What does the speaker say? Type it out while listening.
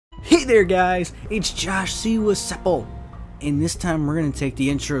Hey there guys, it's Josh Siwasepl, and this time we're going to take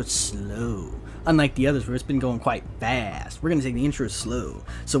the intro slow. Unlike the others where it's been going quite fast, we're going to take the intro slow.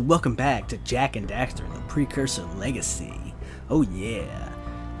 So welcome back to Jak and Daxter and the Precursor Legacy. Oh yeah,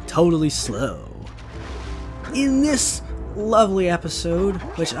 totally slow. In this lovely episode,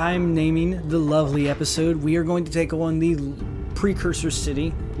 which I'm naming the lovely episode, we are going to take on the Precursor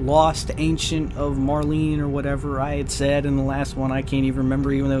City, lost ancient of Marlene or whatever I had said in the last one. I can't even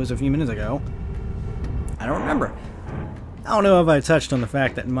remember, even though it was a few minutes ago. I don't remember. I don't know if I touched on the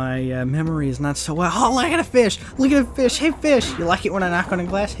fact that my memory is not so well. Oh, look at a fish! Look at a fish! Hey, fish! You like it when I knock on a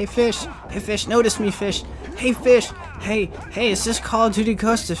glass? Hey, fish! Hey, fish! Notice me, fish! Hey, fish! Hey, is this Call of Duty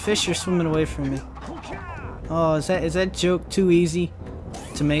Ghost? The fish are swimming away from me. Oh, is that joke too easy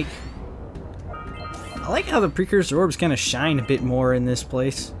to make? I like how the Precursor orbs kind of shine a bit more in this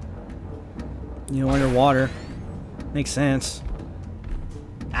place. You know, underwater. Makes sense.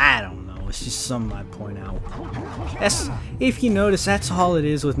 I don't know. It's just something I point out. That's, if you notice, that's all it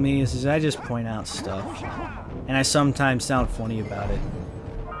is with me, is I just point out stuff. And I sometimes sound funny about it.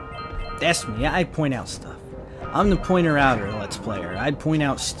 That's me. I point out stuff. I'm the pointer outer Let's Player. I point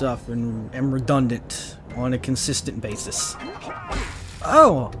out stuff and am redundant on a consistent basis.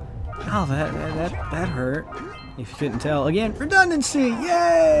 Oh! Oh, that hurt. If you couldn't tell. Again, redundancy!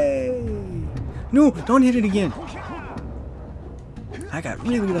 Yay! No, don't hit it again. I got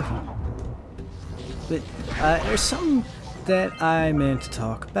really lucky. But there's something that I meant to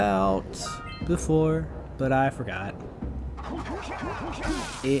talk about before, but I forgot.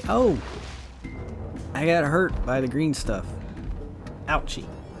 Oh! I got hurt by the green stuff. Ouchie.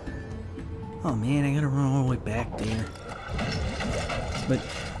 Oh man, I gotta run all the way back there. But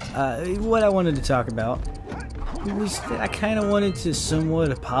what I wanted to talk about was that I kind of wanted to somewhat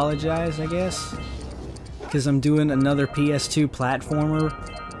apologize, I guess, because I'm doing another PS2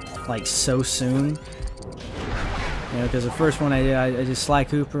 platformer like so soon. You know, because the first one I did Sly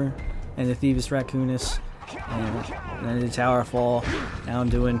Cooper and the Thieves Raccoonus, and then I did Tower Fall. Now I'm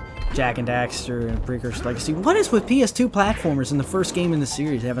doing Jak and Daxter and Precursor Legacy. What is with PS2 platformers in the first game in the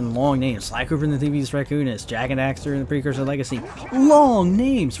series having long names? Sly Cooper and the Thieves Raccoonus, Jak and Daxter and the Precursor Legacy. Long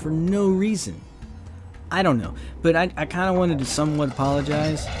names for no reason. I don't know. But I kind of wanted to somewhat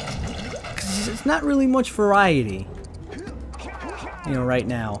apologize. Because it's not really much variety. You know, right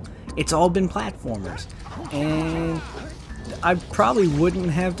now. It's all been platformers. And I probably wouldn't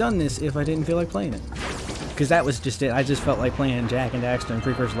have done this if I didn't feel like playing it. Because that was just it. I just felt like playing Jak and Daxter and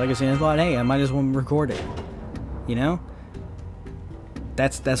Precursor Legacy, and I thought, hey, I might as well record it. You know?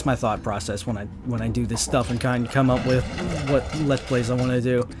 That's my thought process when I do this stuff and kind of come up with what Let's Plays I want to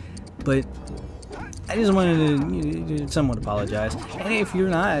do. But I just wanted to somewhat apologize. And if you're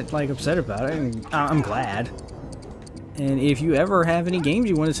not like upset about it, I'm glad. And if you ever have any games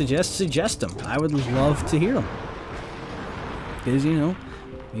you want to suggest them. I would love to hear them. Because, you know,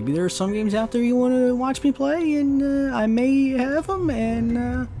 maybe there are some games out there you want to watch me play, and I may have them,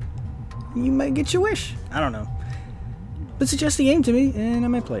 and you might get your wish. I don't know. But suggest the game to me, and I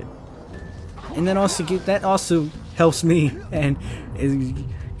might play it. And then also that also helps me, and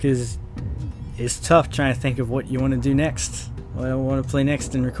because it's tough trying to think of what you want to do next, what I want to play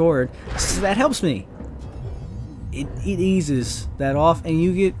next and record. So that helps me. It eases that off, and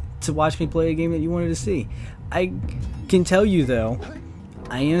you get to watch me play a game that you wanted to see. I can tell you though,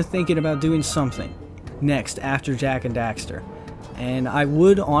 I am thinking about doing something next after Jak and Daxter, and I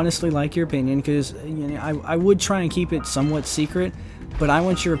would honestly like your opinion, because you know, I would try and keep it somewhat secret, but I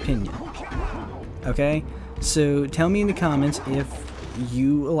want your opinion. Okay, so tell me in the comments if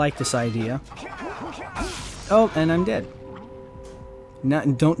you like this idea. Oh, and I'm dead. No,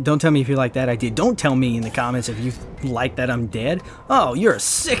 don't tell me if you like that idea. Don't tell me in the comments if you like that I'm dead. Oh, you're a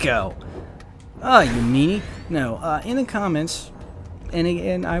sicko. Oh, you meanie. No, in the comments. And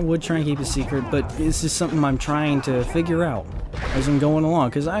again, I would try and keep it secret, but this is something I'm trying to figure out as I'm going along,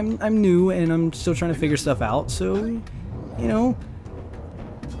 because I'm new and I'm still trying to figure stuff out, so, you know,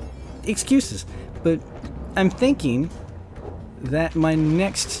 excuses. But I'm thinking that my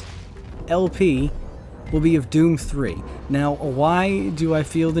next LP will be of Doom 3. Now, why do I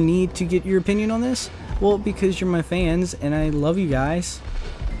feel the need to get your opinion on this? Well, because you're my fans and I love you guys.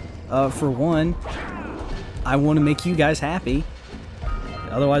 For one, I want to make you guys happy.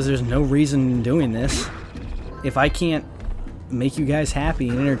 Otherwise, there's no reason in doing this. If I can't make you guys happy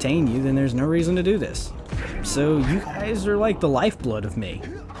and entertain you, then there's no reason to do this. So you guys are like the lifeblood of me.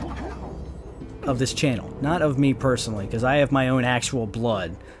 Of this channel. Not of me personally, because I have my own actual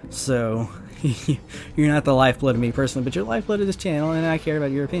blood. So, you're not the lifeblood of me personally, but you're the lifeblood of this channel, and I care about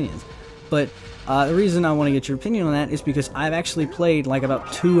your opinions. But the reason I want to get your opinion on that is because I've actually played like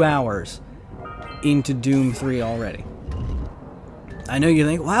about 2 hours into Doom 3 already. I know you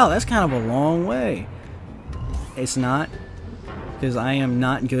think, wow, that's kind of a long way. It's not, because I am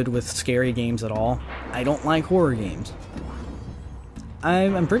not good with scary games at all. I don't like horror games.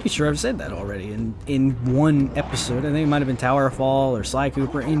 I'm pretty sure I've said that already in one episode. I think it might have been Towerfall or Sly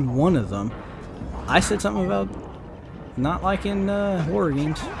Cooper. In one of them, I said something about not liking horror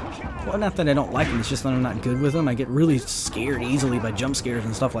games. Well, not that I don't like them, it's just that I'm not good with them. I get really scared easily by jump scares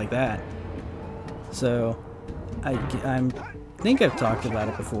and stuff like that. So, I think I've talked about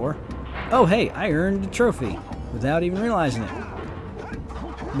it before. Oh, hey, I earned a trophy without even realizing it.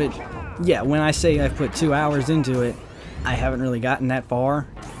 But, yeah, when I say I've put 2 hours into it, I haven't really gotten that far.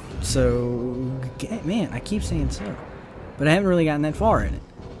 So, man, I keep saying so. But I haven't really gotten that far in it.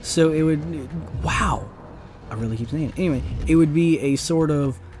 So it would, wow. I really keep saying it. Anyway, it would be a sort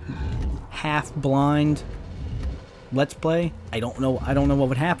of half-blind Let's Play. I don't know what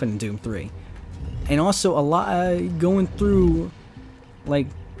would happen in Doom 3. And also a lot going through, like,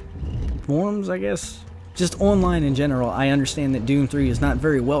 forums, I guess. Just online in general, I understand that Doom 3 is not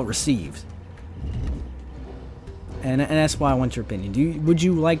very well received. And that's why I want your opinion. Would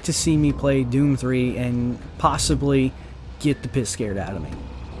you like to see me play Doom 3 and possibly get the piss scared out of me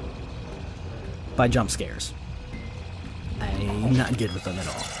by jump scares? I'm not good with them at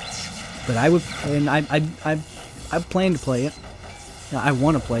all. But I would, and I plan to play it. I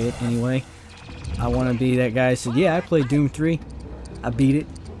want to play it anyway. I want to be that guy who said, yeah, I played Doom 3. I beat it.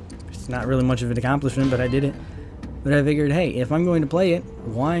 It's not really much of an accomplishment, but I did it. But I figured, hey, if I'm going to play it,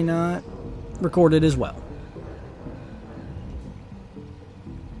 why not record it as well?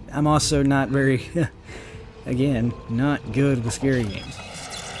 I'm also not very, again, not good with scary games.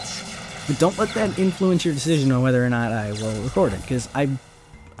 But don't let that influence your decision on whether or not I will record it, because I'm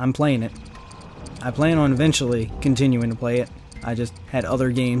playing it. I plan on eventually continuing to play it. I just had other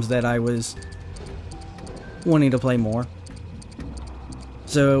games that I was wanting to play more.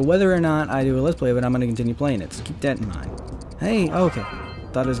 So whether or not I do a Let's Play of it, I'm going to continue playing it, so keep that in mind. Hey, okay.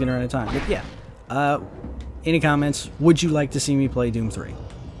 Thought I was going to run out of time. But yeah, any comments? Would you like to see me play Doom 3?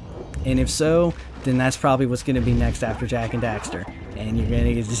 And if so, then that's probably what's going to be next after Jak and Daxter. And you're going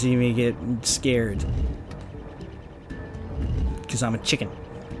to get to see me get scared. Because I'm a chicken.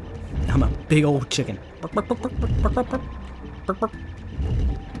 I'm a big old chicken. Okay,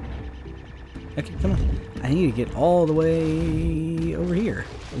 come on. I need to get all the way over here.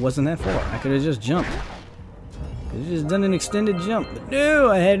 It wasn't that far. I could have just jumped. Could have just done an extended jump. But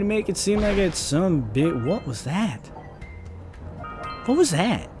no, I had to make it seem like it's some big... What was that? What was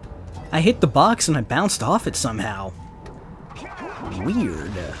that? I hit the box and I bounced off it somehow.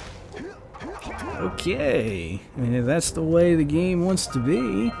 Weird. Okay. I mean, if that's the way the game wants to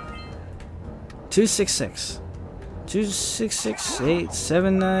be. 266.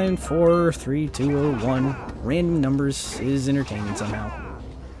 26687943201. Random numbers is entertaining somehow.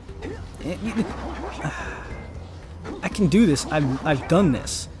 I can do this. I've done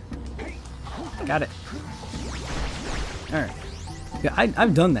this. Got it. Alright. Yeah,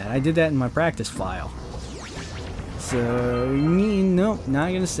 I've done that. I did that in my practice file. So, nope,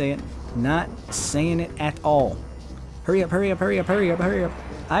 not gonna say it. Not saying it at all. Hurry up, hurry up, hurry up, hurry up, hurry up.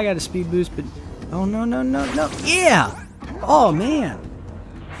 I got a speed boost, but... Oh, no, no, no, no. Yeah! Oh, man.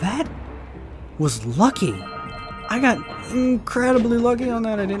 That was lucky. I got incredibly lucky on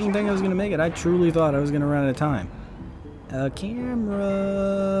that. I didn't think I was gonna make it. I truly thought I was gonna run out of time.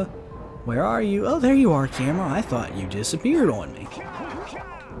 Camera... Where are you? Oh, there you are, camera. I thought you disappeared on me.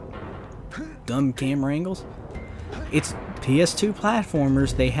 Dumb camera angles. It's PS2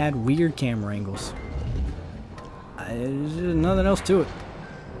 platformers. They had weird camera angles. There's nothing else to it.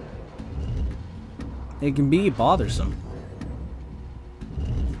 It can be bothersome.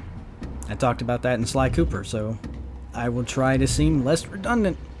 I talked about that in Sly Cooper, so I will try to seem less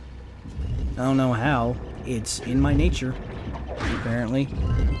redundant. I don't know how. It's in my nature. Apparently,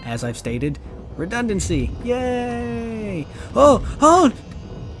 as I've stated, redundancy. Yay! Oh, oh!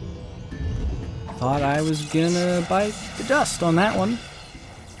 Thought I was gonna bite the dust on that one.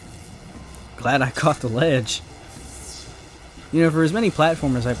 Glad I caught the ledge. You know, for as many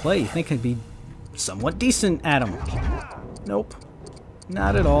platformers I play, you think I'd be somewhat decent at them. Nope.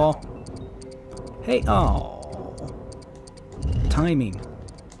 Not at all. Hey, oh. Timing.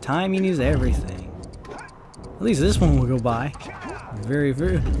 Timing is everything. At least this one will go by. Very,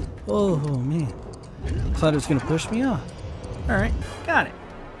 very... Oh, man. Thought it was going to push me off. Alright, got it.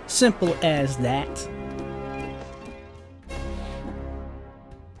 Simple as that.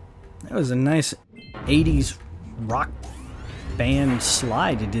 That was a nice 80s rock band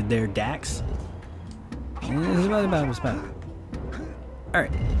slide you did there, Dax.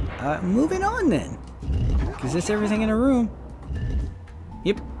 Alright, moving on then. Because that's everything in the room.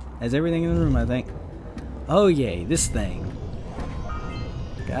 Yep, that's everything in the room, I think. Oh yay, this thing.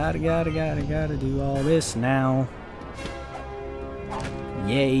 Gotta do all this now.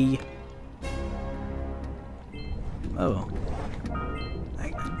 Yay. Oh.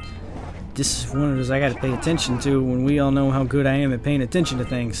 This is one of those I gotta pay attention to when we all know how good I am at paying attention to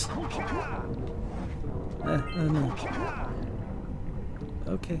things. No.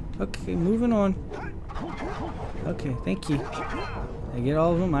 Okay, moving on. Okay, thank you. I get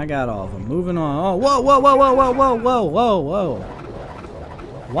all of them? I got all of them. Moving on. Oh, whoa.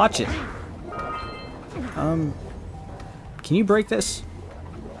 Watch it. Can you break this?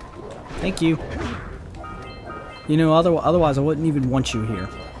 Thank you. You know, otherwise I wouldn't even want you here.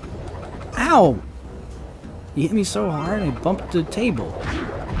 Ow! You hit me so hard I bumped the table.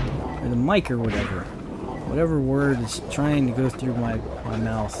 Or the mic or whatever. Whatever word is trying to go through my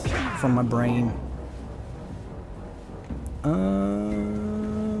mouth from my brain.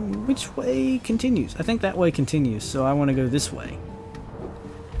 Which way continues? I think that way continues, so I want to go this way.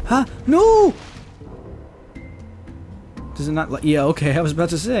 Huh? No! Does it not light? Yeah, okay, I was about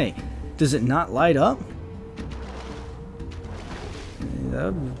to say. Does it not light up?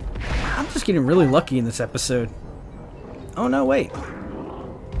 I'm just getting really lucky in this episode. Oh no, wait.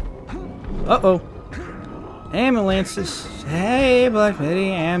 Uh-oh. Ambulances. Hey, Black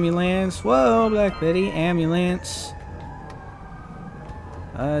Betty, ambulance. Whoa, Black Betty, ambulance.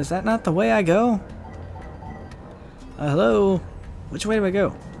 Is that not the way I go? Hello? Which way do I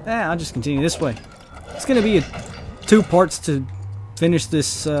go? I'll just continue this way. It's gonna be 2 parts to finish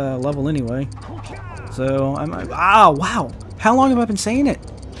this level anyway. So, wow! How long have I been saying it?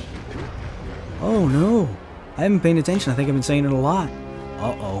 Oh no. I haven't paid attention. I think I've been saying it a lot.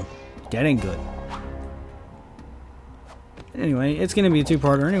 Uh-oh. That ain't good. Anyway, it's gonna be a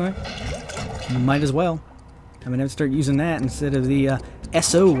 2-parter anyway. Might as well. I'm gonna have to start using that instead of the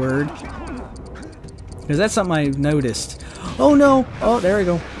SO word. Because that's something I noticed. Oh no! Oh, there we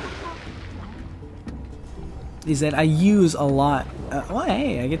go. Is that I use a lot. Well,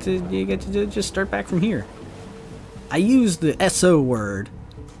 hey, you get to just start back from here. I use the SO word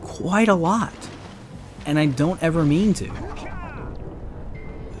quite a lot, and I don't ever mean to.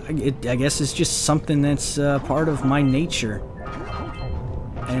 I guess it's just something that's part of my nature,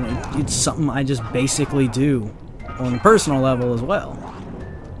 and it's something I just basically do on a personal level as well.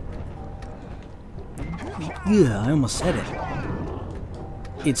 Yeah, I almost said it.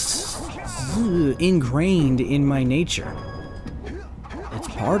 It's ingrained in my nature. It's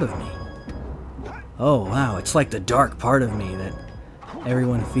part of me. Oh wow, it's like the dark part of me that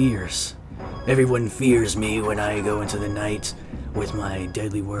everyone fears. Everyone fears me when I go into the night with my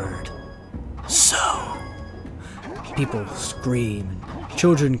deadly word. So, people scream and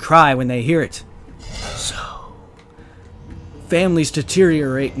children cry when they hear it. So, families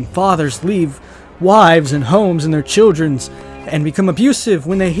deteriorate and fathers leave wives and homes and their children's and become abusive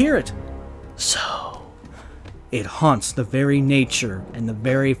when they hear it. So, it haunts the very nature and the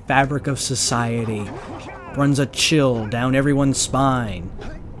very fabric of society, runs a chill down everyone's spine.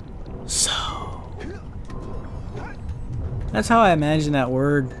 So, that's how I imagine that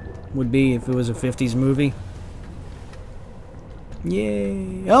word would be if it was a 50s movie.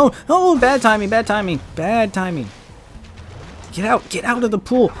 Yay. Oh, bad timing. Get out of the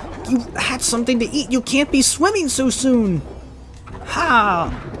pool. You had something to eat. You can't be swimming so soon. Ha!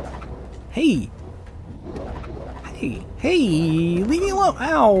 Hey, leave me alone.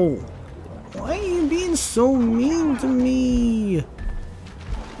 Ow. Why are you being so mean to me?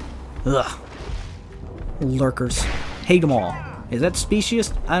 Ugh. Lurkers. Hate them all. Is that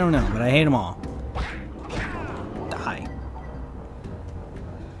specious? I don't know, but I hate them all. Die.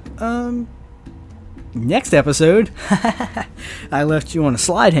 Next episode, I left you on a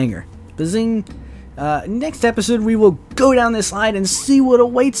slide hanger. Bazing. Next episode, we will go down this slide and see what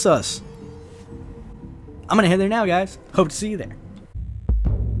awaits us. I'm gonna head there now, guys. Hope to see you there.